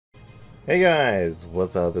Hey guys,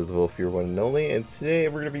 what's up? It's Volf, your one and only, and today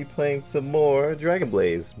we're going to be playing some more Dragon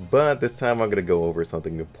Blaze, but this time I'm going to go over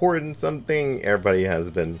something important, something everybody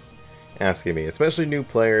has been asking me, especially new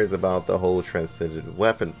players, about the whole transcended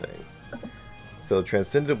weapon thing. So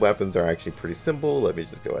transcended weapons are actually pretty simple. Let me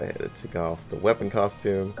just go ahead and take off the weapon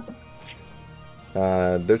costume.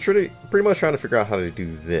 They're pretty much trying to figure out how to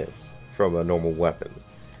do this from a normal weapon.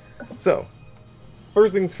 So,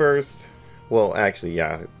 first things first. Well, actually,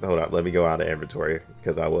 yeah, hold on. Let me go out of inventory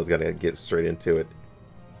because I was gonna get straight into it.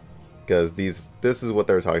 Because this is what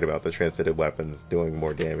they were talking about, the transcended weapons doing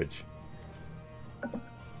more damage.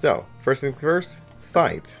 So, first things first,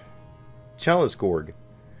 fight. Challenge Gorg.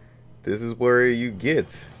 This is where you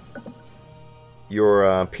get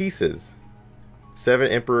your pieces.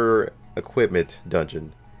 7 Emperor Equipment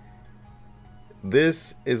Dungeon.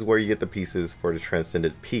 This is where you get the pieces for the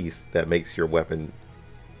transcended piece that makes your weapon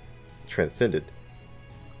transcended.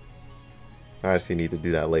 I actually need to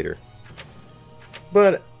do that later.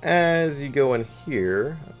 But as you go in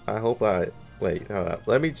here, I hope wait, hold up.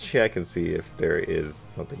 Let me check and see if there is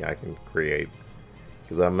something I can create.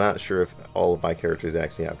 Because I'm not sure if all of my characters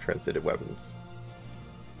actually have transcended weapons.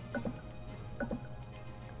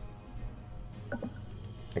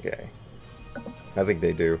 Okay. I think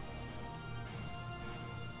they do.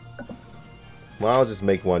 Well, I'll just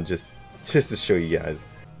make one just to show you guys.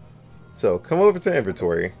 So come over to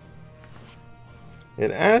inventory,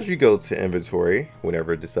 and as you go to inventory,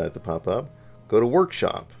 whenever it decides to pop up, go to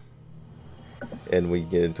workshop. And when you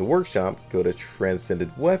get into workshop, go to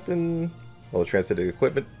transcended weapon, well, transcended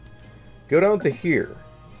equipment. Go down to here.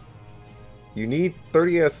 You need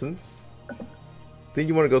 30 essence. Then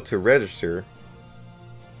you want to go to register.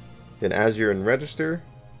 Then as you're in register,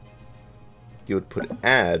 you would put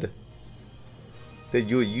add. Then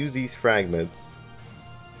you would use these fragments.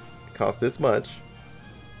 Cost this much.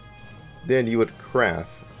 Then you would craft.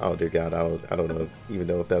 Oh dear God, I don't know even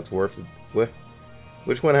know if that's worth it.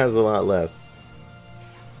 Which one has a lot less?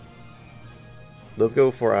 Let's go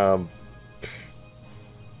for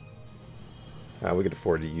we can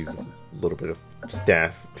afford to use a little bit of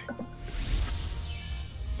staff.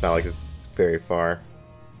 Not like it's very far.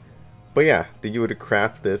 But yeah, then you would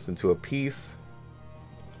craft this into a piece.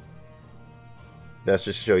 That's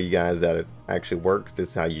just to show you guys that it actually works. This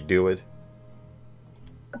is how you do it.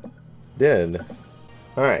 Then,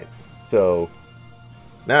 alright, so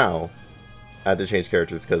now I have to change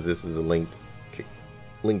characters because this is a linked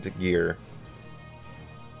gear.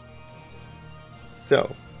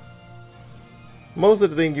 So, most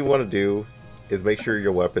of the thing you want to do is make sure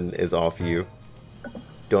your weapon is off you.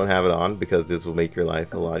 Don't have it on because this will make your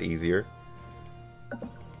life a lot easier.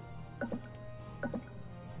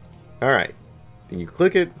 Alright. Then you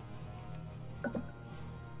click it.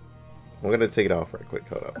 I'm gonna take it off right quick.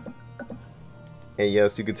 Hold up. And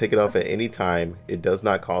yes, you can take it off at any time. It does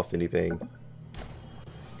not cost anything.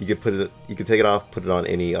 You could put it. You could take it off, put it on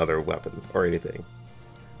any other weapon or anything.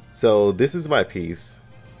 So this is my piece.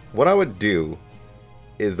 What I would do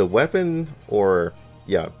is the weapon, or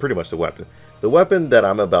yeah, pretty much the weapon. The weapon that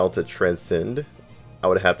I'm about to transcend, I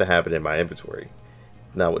would have to have it in my inventory.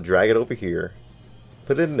 Now I would drag it over here,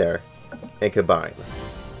 put it in there, and combine.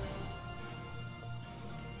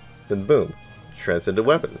 Then boom, transcended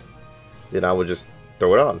weapon. Then I would just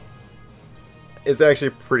throw it on. It's actually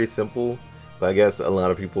pretty simple, but I guess a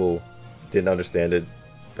lot of people didn't understand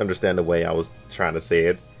the way I was trying to say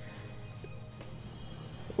it.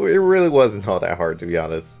 It really wasn't all that hard, to be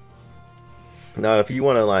honest. Now if you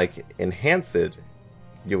want to like enhance it,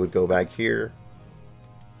 you would go back here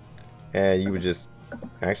and you would just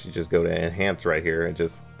actually just go to enhance right here and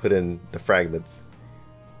just put in the fragments.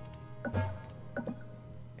 It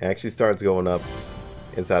actually starts going up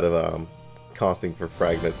inside of costing for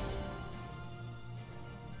fragments.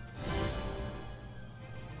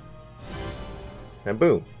 And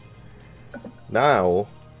boom. Now,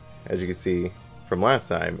 as you can see from last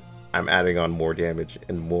time, I'm adding on more damage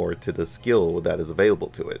and more to the skill that is available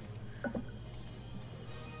to it.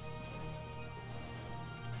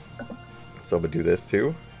 So I'm gonna do this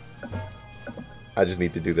too. I just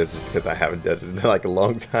need to do this just because I haven't done it in like a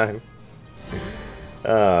long time.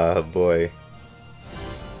 Oh boy.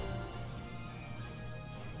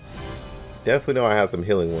 Definitely know I have some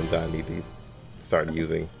healing ones that I need to start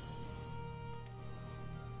using.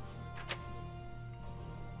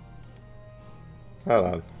 Hold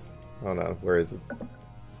on. Hold on. Where is it?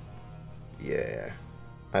 Yeah.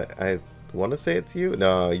 I want to say it to you.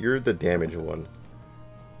 No, you're the damage one.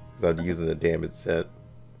 Because I'm using the damage set.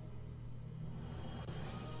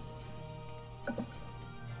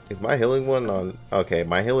 Is my healing one on... Okay,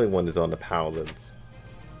 my healing one is on the paladins.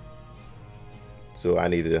 So I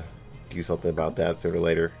need to do something about that sooner or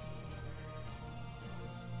later.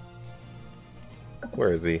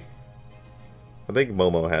 Where is he? I think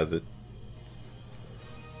Momo has it.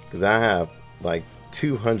 Because I have like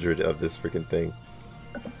 200 of this freaking thing.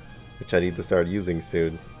 Which I need to start using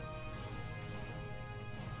soon.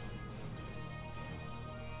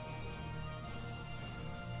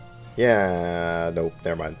 Yeah, nope,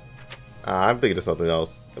 never mind. I'm thinking of something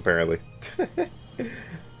else, apparently.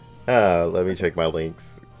 Let me check my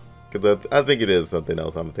links. Because I think it is something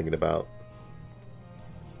else I'm thinking about.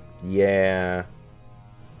 Yeah.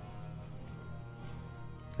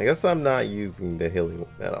 I guess I'm not using the healing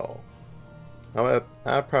at all.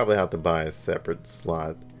 I probably have to buy a separate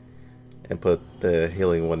slot and put the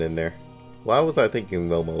healing one in there. Why was I thinking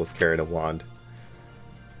Momo was carrying a wand?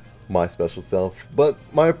 My special self. But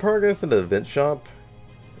my progress in the event shop,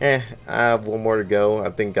 I have one more to go. I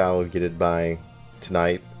think I'll get it by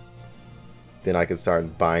tonight. Then I can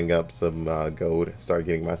start buying up some gold, start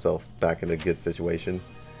getting myself back in a good situation.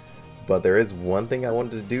 But there is one thing I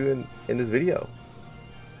wanted to do in this video.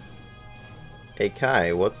 Hey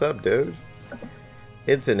Kai, what's up, dude?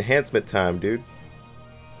 It's enhancement time, dude.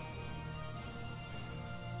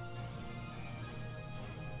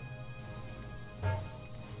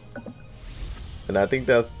 And I think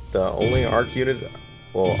that's the only arc unit,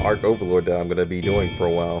 well, arc overlord that I'm going to be doing for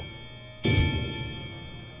a while.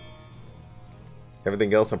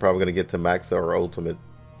 Everything else I'm probably going to get to max or ultimate.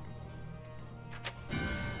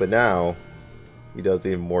 But now, he does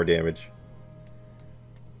even more damage.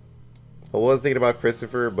 I was thinking about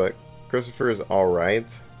Christopher, but Christopher is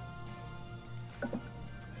alright.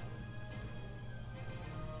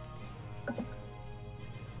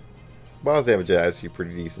 Boss damage is actually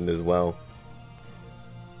pretty decent as well.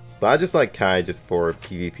 But I just like Kai just for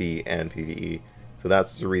PvP and PvE. So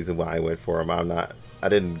that's the reason why I went for him. I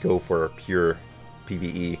didn't go for a pure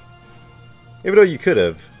PvE. Even though you could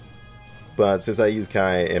have. But since I use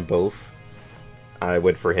Kai in both, I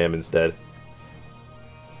went for him instead.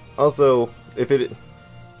 Also,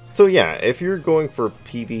 so yeah, if you're going for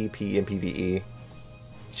PvP and PvE,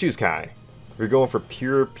 choose Kai. If you're going for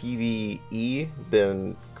pure PvE,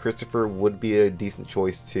 then Christopher would be a decent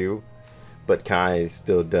choice too. But Kai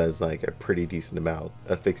still does like a pretty decent amount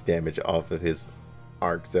of fixed damage off of his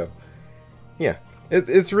arc. So yeah,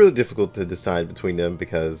 it's really difficult to decide between them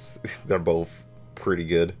because they're both pretty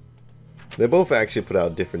good. They both actually put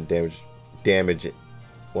out different damage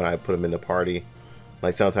when I put them in the party.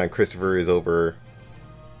 Like sometimes Christopher is over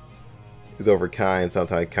Kai, and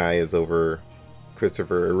sometimes Kai is over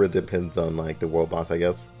Christopher. It really depends on like the world boss, I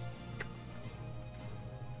guess.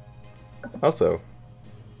 Also,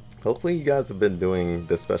 hopefully you guys have been doing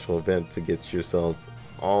the special event to get yourselves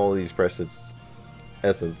all these precious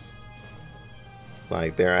essence.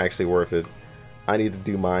 Like, they're actually worth it. I need to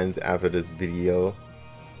do mines after this video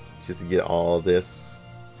just to get all this,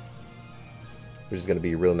 which is going to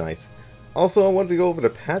be real nice. Also, I wanted to go over the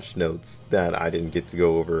patch notes that I didn't get to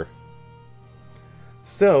go over.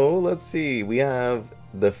 So, let's see. We have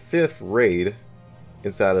the 5th raid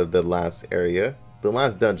inside of the last area, the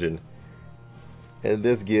last dungeon. And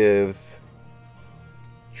this gives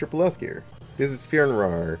Triple S gear. This is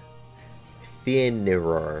Fenrir.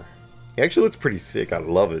 Fenrir. He actually looks pretty sick. I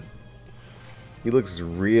love it. He looks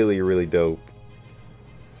really, really dope.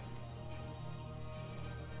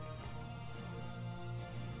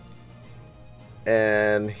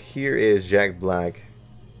 And here is Jack Black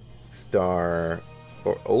Star.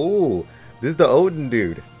 Oh, this is the Odin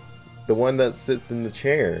dude. The one that sits in the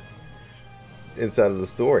chair inside of the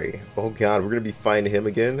story. Oh god, we're going to be finding him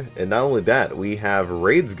again. And not only that, we have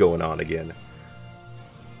raids going on again.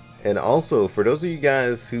 And also, for those of you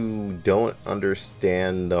guys who don't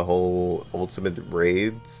understand the whole ultimate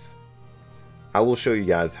raids, I will show you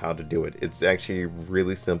guys how to do it. It's actually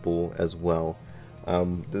really simple as well.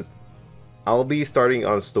 I'll be starting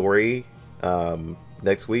on story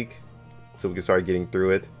next week, so we can start getting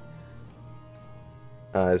through it.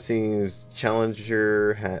 It seems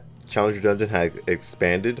Challenger Dungeon has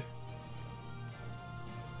expanded,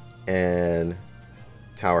 and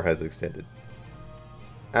Tower has extended.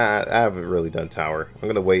 I haven't really done Tower. I'm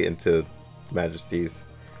gonna wait until Majesties,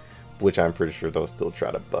 which I'm pretty sure they'll still try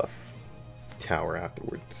to buff Tower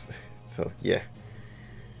afterwards. So yeah.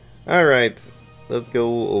 All right. Let's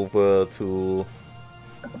go over to...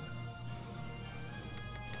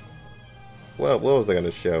 Well, what was I going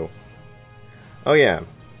to show? Oh yeah,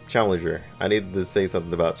 Challenger. I needed to say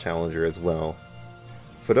something about Challenger as well.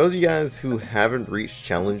 For those of you guys who haven't reached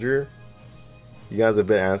Challenger, you guys have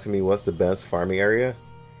been asking me what's the best farming area.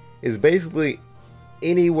 It's basically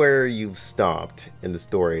anywhere you've stopped in the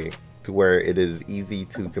story to where it is easy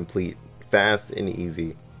to complete, fast and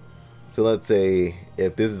easy. So let's say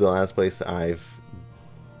if this is the last place I've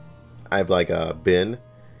like been,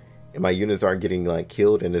 and my units aren't getting like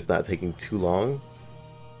killed and it's not taking too long,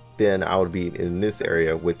 then I would be in this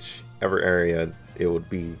area, whichever area it would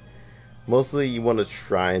be. Mostly you want to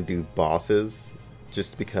try and do bosses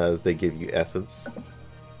just because they give you essence.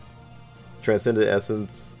 Transcended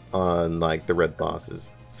essence on like the red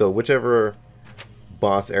bosses. So whichever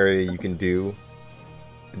boss area you can do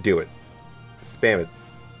it. Spam it.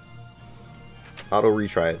 Auto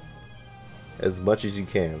retry it as much as you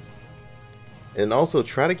can. And also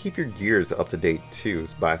try to keep your gears up to date too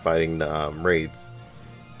by fighting the raids.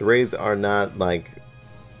 The raids are not like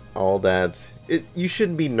all that. You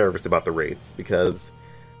shouldn't be nervous about the raids because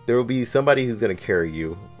there will be somebody who's going to carry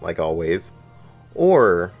you like always.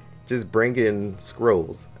 Or just bring in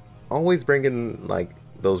scrolls. Always bring in like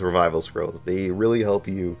those revival scrolls. They really help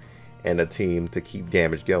you and a team to keep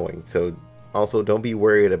damage going. So also don't be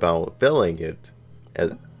worried about failing it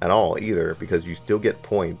at all either, because you still get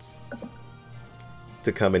points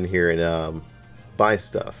to come in here and buy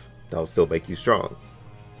stuff that will still make you strong.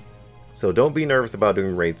 So don't be nervous about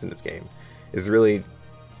doing raids in this game. It's really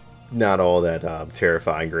not all that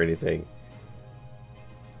terrifying or anything.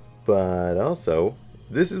 But also,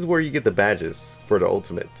 this is where you get the badges for the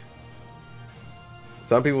ultimate.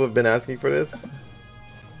 Some people have been asking for this.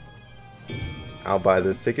 I'll buy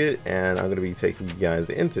this ticket and I'm going to be taking you guys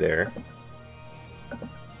into there.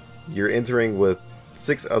 You're entering with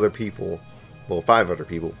 6 other people. Well, 5 other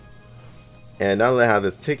people. And now that I have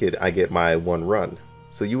this ticket, I get my 1 run.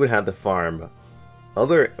 So you would have to farm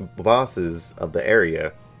other bosses of the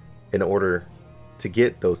area in order to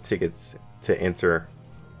get those tickets to enter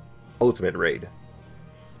Ultimate Raid,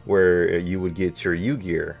 where you would get your U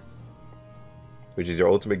gear, which is your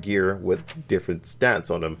ultimate gear with different stats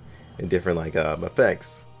on them and different like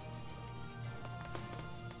effects.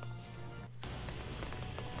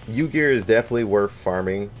 U gear is definitely worth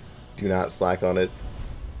farming. Do not slack on it.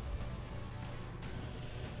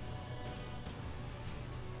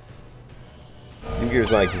 U gear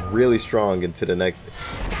is like really strong until the next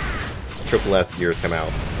triple S gears come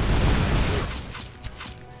out.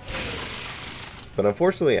 But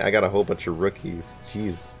unfortunately, I got a whole bunch of rookies.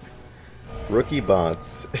 Jeez. Rookie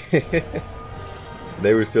bots.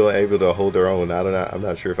 They were still able to hold their own. I'm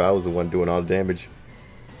not sure if I was the one doing all the damage.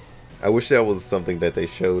 I wish that was something that they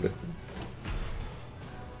showed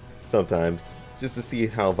sometimes, just to see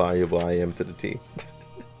how valuable I am to the team.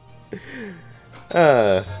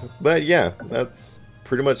 But yeah, that's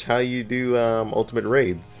pretty much how you do ultimate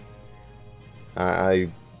raids. I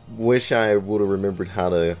wish I would have remembered how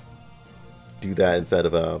to do that inside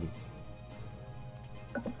of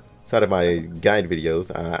my guide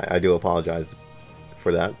videos. I do apologize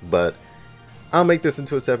for that, but I'll make this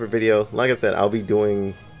into a separate video. Like I said, I'll be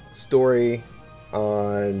doing story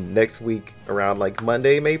on next week around like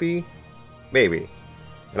Monday, maybe, and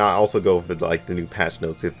I'll also go over like the new patch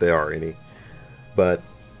notes if there are any. But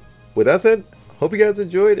with that said, hope you guys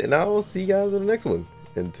enjoyed, and I'll see you guys in the next one.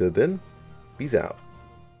 Until then, peace out.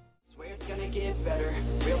 Swear it's gonna get better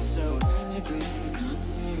real soon.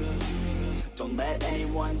 Don't let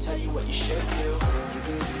anyone tell you what you should do.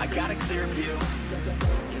 I got a clear view.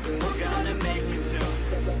 We're gonna make it soon.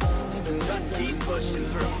 Just keep pushing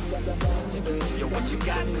through. You're what you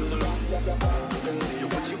got to lose. You're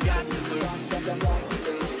what you got to lose.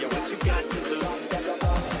 You're what you got to lose.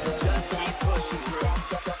 Just keep pushing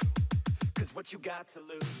through. 'Cause what you got to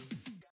lose.